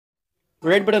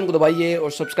Red button को दबाइए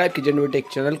और सब्सक्राइब कीजिए नोटेक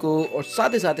चैनल को और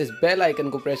साथ ही साथ इस बेल आइकन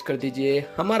को प्रेस कर दीजिए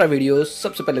हमारा वीडियो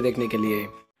सबसे पहले देखने के लिए।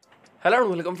 हेलो एंड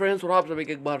वेलकम फ्रेंड्स, और आप सभी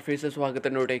के एक बार फिर से स्वागत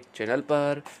है नोटेक चैनल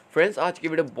पर। फ्रेंड्स, आज की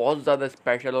वीडियो बहुत ज़्यादा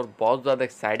स्पेशल और बहुत ज़्यादा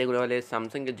एक्साइटिंग होने वाले है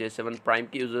सैमसंग के J7 प्राइम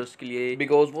के यूज़र्स के लिए,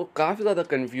 बिकॉज वो काफ़ी ज़्यादा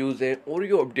कंफ्यूज है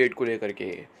ओरियो अपडेट को लेकर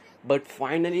के। बट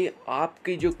फाइनली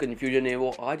आपकी जो कन्फ्यूजन है वो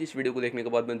आज इस वीडियो को देखने के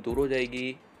बाद में दूर हो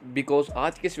जाएगी, बिकॉज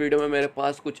आज के इस वीडियो में मेरे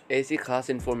पास कुछ ऐसी खास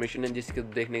इन्फॉर्मेशन है जिसके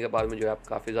देखने के बाद में जो है आप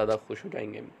काफ़ी ज़्यादा खुश हो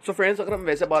जाएंगे। सो फ्रेंड्स, अगर हम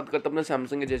वैसे बात करते हैं अपने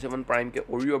सैमसंग के J7 प्राइम के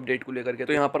ओरियो अपडेट को लेकर के,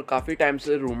 तो यहाँ पर काफ़ी टाइम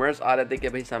से रूमर्स आ रहे थे कि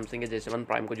भाई सैमसंग के J7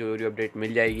 प्राइम को जो ओरियो अपडेट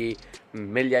मिल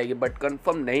जाएगी, बट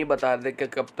कंफर्म नहीं बता रहे कि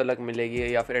कब तक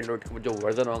मिलेगी या फिर एंड्रॉइड का जो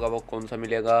वर्जन होगा वो कौन सा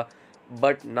मिलेगा।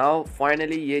 बट नाउ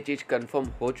फाइनली ये चीज़ कंफर्म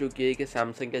हो चुकी है कि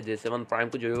सैमसंग के J7 प्राइम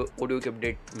को जो ऑडियो की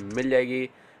अपडेट मिल जाएगी,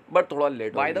 बट थोड़ा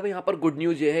लेट। बाय द वे, यहाँ पर गुड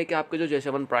न्यूज़ ये है कि आपके जो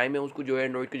J7 प्राइम है उसको जो है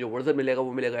एंड्रॉइड का जो वर्जन मिलेगा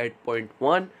वो मिलेगा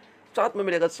 8.1, साथ में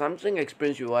मिलेगा सैमसंग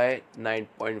एक्सपीरियंस UI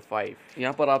 9.5।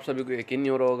 यहाँ पर आप सभी को यकीन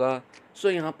नहीं हो रहा होगा। सो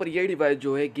यहाँ पर ये डिवाइस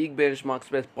जो है गीक बेंचमार्क्स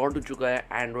पे स्पॉट हो चुका है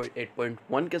एंड्रॉइड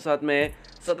 8.1 के साथ में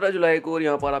 17 जुलाई को, और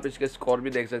यहाँ पर आप इसके स्कोर भी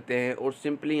देख सकते हैं। और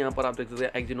सिंपली यहाँ पर आप देख सकते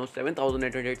हैं एक्जिनोस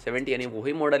 7870, यानी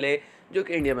वही मॉडल है जो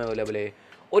कि इंडिया में अवेलेबल है,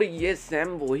 और ये सेम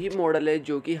वही मॉडल है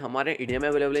जो कि हमारे इंडिया में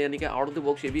अवेलेबल है, यानी कि आउट ऑफ द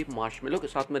बॉक्स ये भी मार्शमेलो के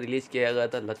साथ में रिलीज़ किया गया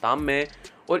था लताम में।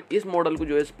 और इस मॉडल को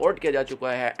जो है सपोर्ट किया जा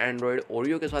चुका है एंड्रॉइड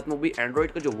ओरियो के साथ में, वो भी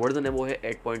एंड्रॉइड का जो वर्जन है वो है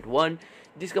 8.1,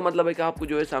 जिसका मतलब है कि आपको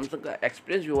जो है सैमसंग का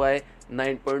एक्सपीरियंस जो है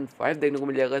 9.5 देखने को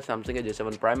मिल जाएगा सैमसंग के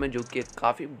J7 प्राइम में, जो कि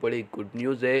काफ़ी बड़ी गुड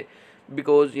न्यूज़ है।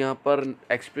 बिकॉज यहाँ पर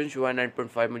एक्सपीरियंस जो है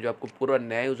 9.5 में जो आपको पूरा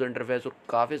नया यूज़र इंटरफेस और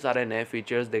काफ़ी सारे नए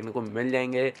फीचर्स देखने को मिल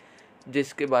जाएंगे,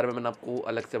 जिसके बारे में मैंने आपको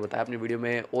अलग से बताया अपनी वीडियो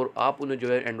में। और आप उन्हें जो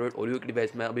है एंड्रॉइड ओरियो के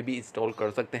डिवाइस में अभी भी इंस्टॉल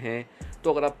कर सकते हैं।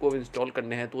 तो अगर आपको इंस्टॉल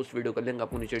करने हैं तो उस वीडियो का लिंक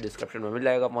आपको नीचे डिस्क्रिप्शन में मिल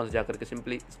जाएगा, वहाँ से जाकर के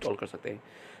सिंपली इंस्टॉल कर सकते हैं।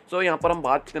 सो यहाँ पर हम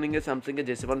बात करेंगे सैमसंग के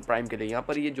J7 प्राइम के लिए। यहाँ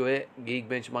पर ये जो है गीक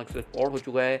बेंचमार्क से सपोर्ट हो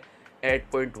चुका है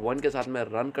 8.1 के साथ में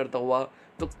रन करता हुआ।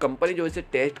 तो कंपनी जो इसे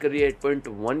टेस्ट कर रही है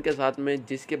 8.1 के साथ में,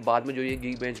 जिसके बाद में जो ये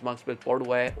गीक बेंचमार्क्स पे सपोर्ट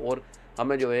हुआ है और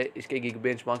हमें जो है इसके गीक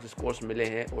बेंचमार्क स्कोर्स मिले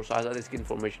हैं और साथ साथ इसकी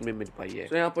इन्फॉर्मेशन भी मिल पाई है।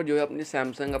 तो यहाँ पर जो है अपनी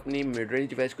सैमसंग अपनी मिड रेंज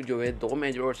डिवाइस को जो है 2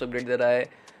 मेगाहर्ट्ज़ अपग्रेड दे रहा है।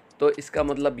 तो इसका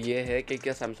मतलब ये है कि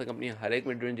क्या सैमसंग अपनी हर एक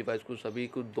मिड रेंज डिवाइस को सभी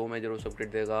को 2 मेगाहर्ट्ज़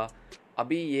अपग्रेड देगा,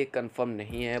 अभी ये कंफर्म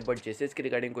नहीं है। बट जैसे इसके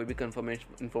रिगार्डिंग कोई भी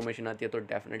इन्फॉर्मेशन आती है तो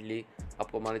डेफिनेटली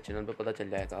आपको हमारे चैनल पे पता चल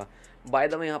जाएगा। बाय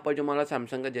द वे, यहाँ पर जो हमारा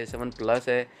सैमसंग का J7 प्लस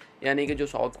है, यानी कि जो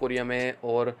साउथ कोरिया में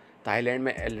और थाईलैंड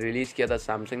में रिलीज़ किया था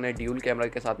सैमसंग ने ड्यूल कैमरा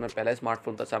के साथ में, पहला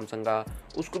स्मार्टफोन था सैमसंग का,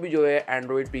 उसको भी जो है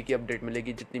एंड्रॉइड पी की अपडेट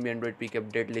मिलेगी। जितनी भी एंड्रॉइड पी की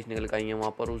अपडेट लिस्ट निकल कर आई है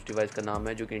वहाँ पर उस डिवाइस का नाम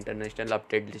है जो कि इंटरनेशनल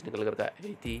अपडेट लिस्ट निकल कर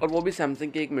आई थी, और वो भी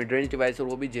सैमसंग की एक मिड रेंज डिवाइस और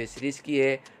वो भी J सीरीज़ की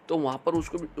है। तो वहाँ पर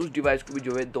उसको भी, उस डिवाइस को भी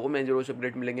जो है 2 मेगाहर्ट्ज़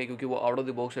अपडेट मिलेंगे, क्योंकि वो out of the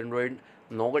box Android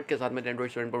nougat के साथ में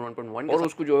एंड्रॉइड 7.1.1 और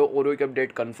उसको जो है ओरियो की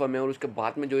अपडेट कंफर्म है। और उसके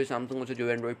बाद में जो है सैमसंग उसे जो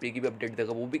है एंड्रॉइड पी की भी अपडेट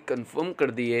देगा, वो भी कंफर्म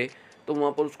कर दी है। तो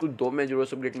वहाँ पर उसको 2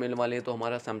 मेगाहर्ट्ज़ अपडेट मिलने वाले हैं। तो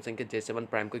हमारा सैमसंग के J7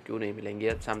 प्राइम को क्यों नहीं मिलेंगे?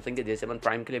 अब सैमसंग के J7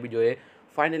 प्राइम के लिए भी जो है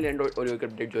फाइनली एंड्रॉइड ओरियो की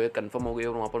अपडेट जो है कंफर्म हो गई,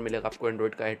 और वहाँ पर मिलेगा आपको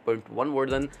एंड्रॉइड का 8.1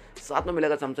 वर्जन, साथ में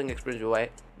मिलेगा सैमसंग एक्सपीरियंस जो है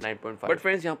 9.5। बट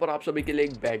फ्रेंड्स, यहाँ पर आप सभी के लिए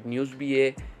एक बैड न्यूज़ भी है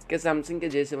कि सैमसंग के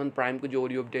J7 प्राइम को जो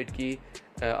ओरियो अपडेट की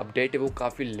अपडेट है वो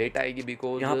काफ़ी लेट आएगी,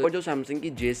 बिकॉज यहाँ पर जो सैमसंग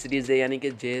की J सीरीज़ है, यानी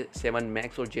कि J7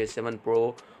 मैक्स और J7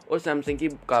 प्रो और सैमसंग की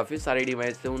काफ़ी सारी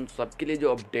डिवाइस है, उन सब के लिए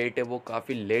जो अपडेट है वो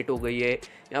काफ़ी लेट हो गई है।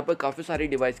 यहाँ पर काफ़ी सारी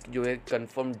डिवाइस की जो है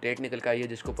कंफर्म डेट निकल कर आई है,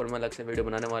 जिसके ऊपर मैं अलग से वीडियो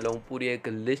बनाने वाला हूँ। पूरी एक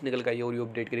लिस्ट निकल कर आई है ओरियो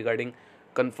अपडेट के रिगार्डिंग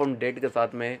कंफर्म डेट के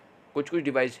साथ में। कुछ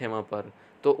डिवाइस हैं वहाँ पर,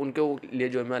 तो उनके लिए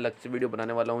जो है मैं अलग से वीडियो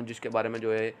बनाने वाला हूँ, जिसके बारे में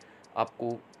जो है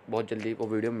आपको बहुत जल्दी वो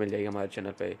वीडियो मिल जाएगी हमारे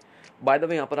चैनल पे। बाय द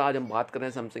वे, यहाँ पर आज हम बात कर रहे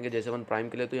हैं सैमसंग के J7 प्राइम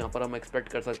के लिए। तो यहाँ पर हम एक्सपेक्ट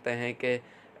कर सकते हैं कि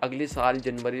अगली साल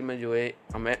जनवरी में जो है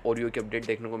हमें ओरियो की अपडेट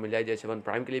देखने को मिल जाए J7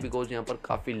 प्राइम के लिए, बिकॉज यहाँ पर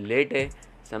काफ़ी लेट है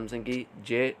सैमसंग की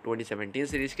J2017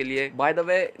 सीरीज़ के लिए। बाय द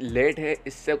वे, लेट है,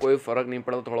 इससे कोई फ़र्क नहीं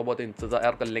पड़ता, थोड़ा बहुत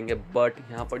इंतज़ार कर लेंगे। बट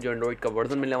यहाँ पर जो एंड्रॉइड का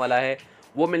वर्जन मिलने वाला है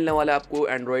वो मिलने वाला है आपको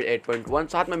एंड्रॉइड 8.1,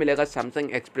 साथ में मिलेगा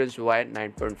सैमसंग एक्सपीरियंस UI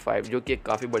 9.5, जो कि एक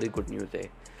काफ़ी बड़ी गुड न्यूज़ है।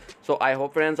 सो आई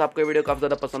होप फ्रेंड्स आपको वीडियो काफ़ी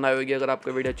ज़्यादा पसंद आई होगी। अगर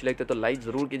आपको वीडियो अच्छी लगती है तो लाइक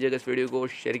ज़रूर कीजिएगा इस वीडियो को,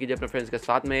 शेयर कीजिए अपने फ्रेंड्स के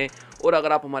साथ में, और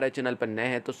अगर आप हमारे चैनल पर नए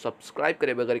हैं तो सब्सक्राइब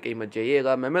करे बगैर कहीं मत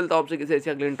जाइएगा। मैं मिलता हूँ आपसे किसी ऐसी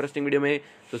अगली इंटरेस्टिंग वीडियो में।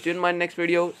 तो सी you in my next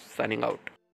video, signing out.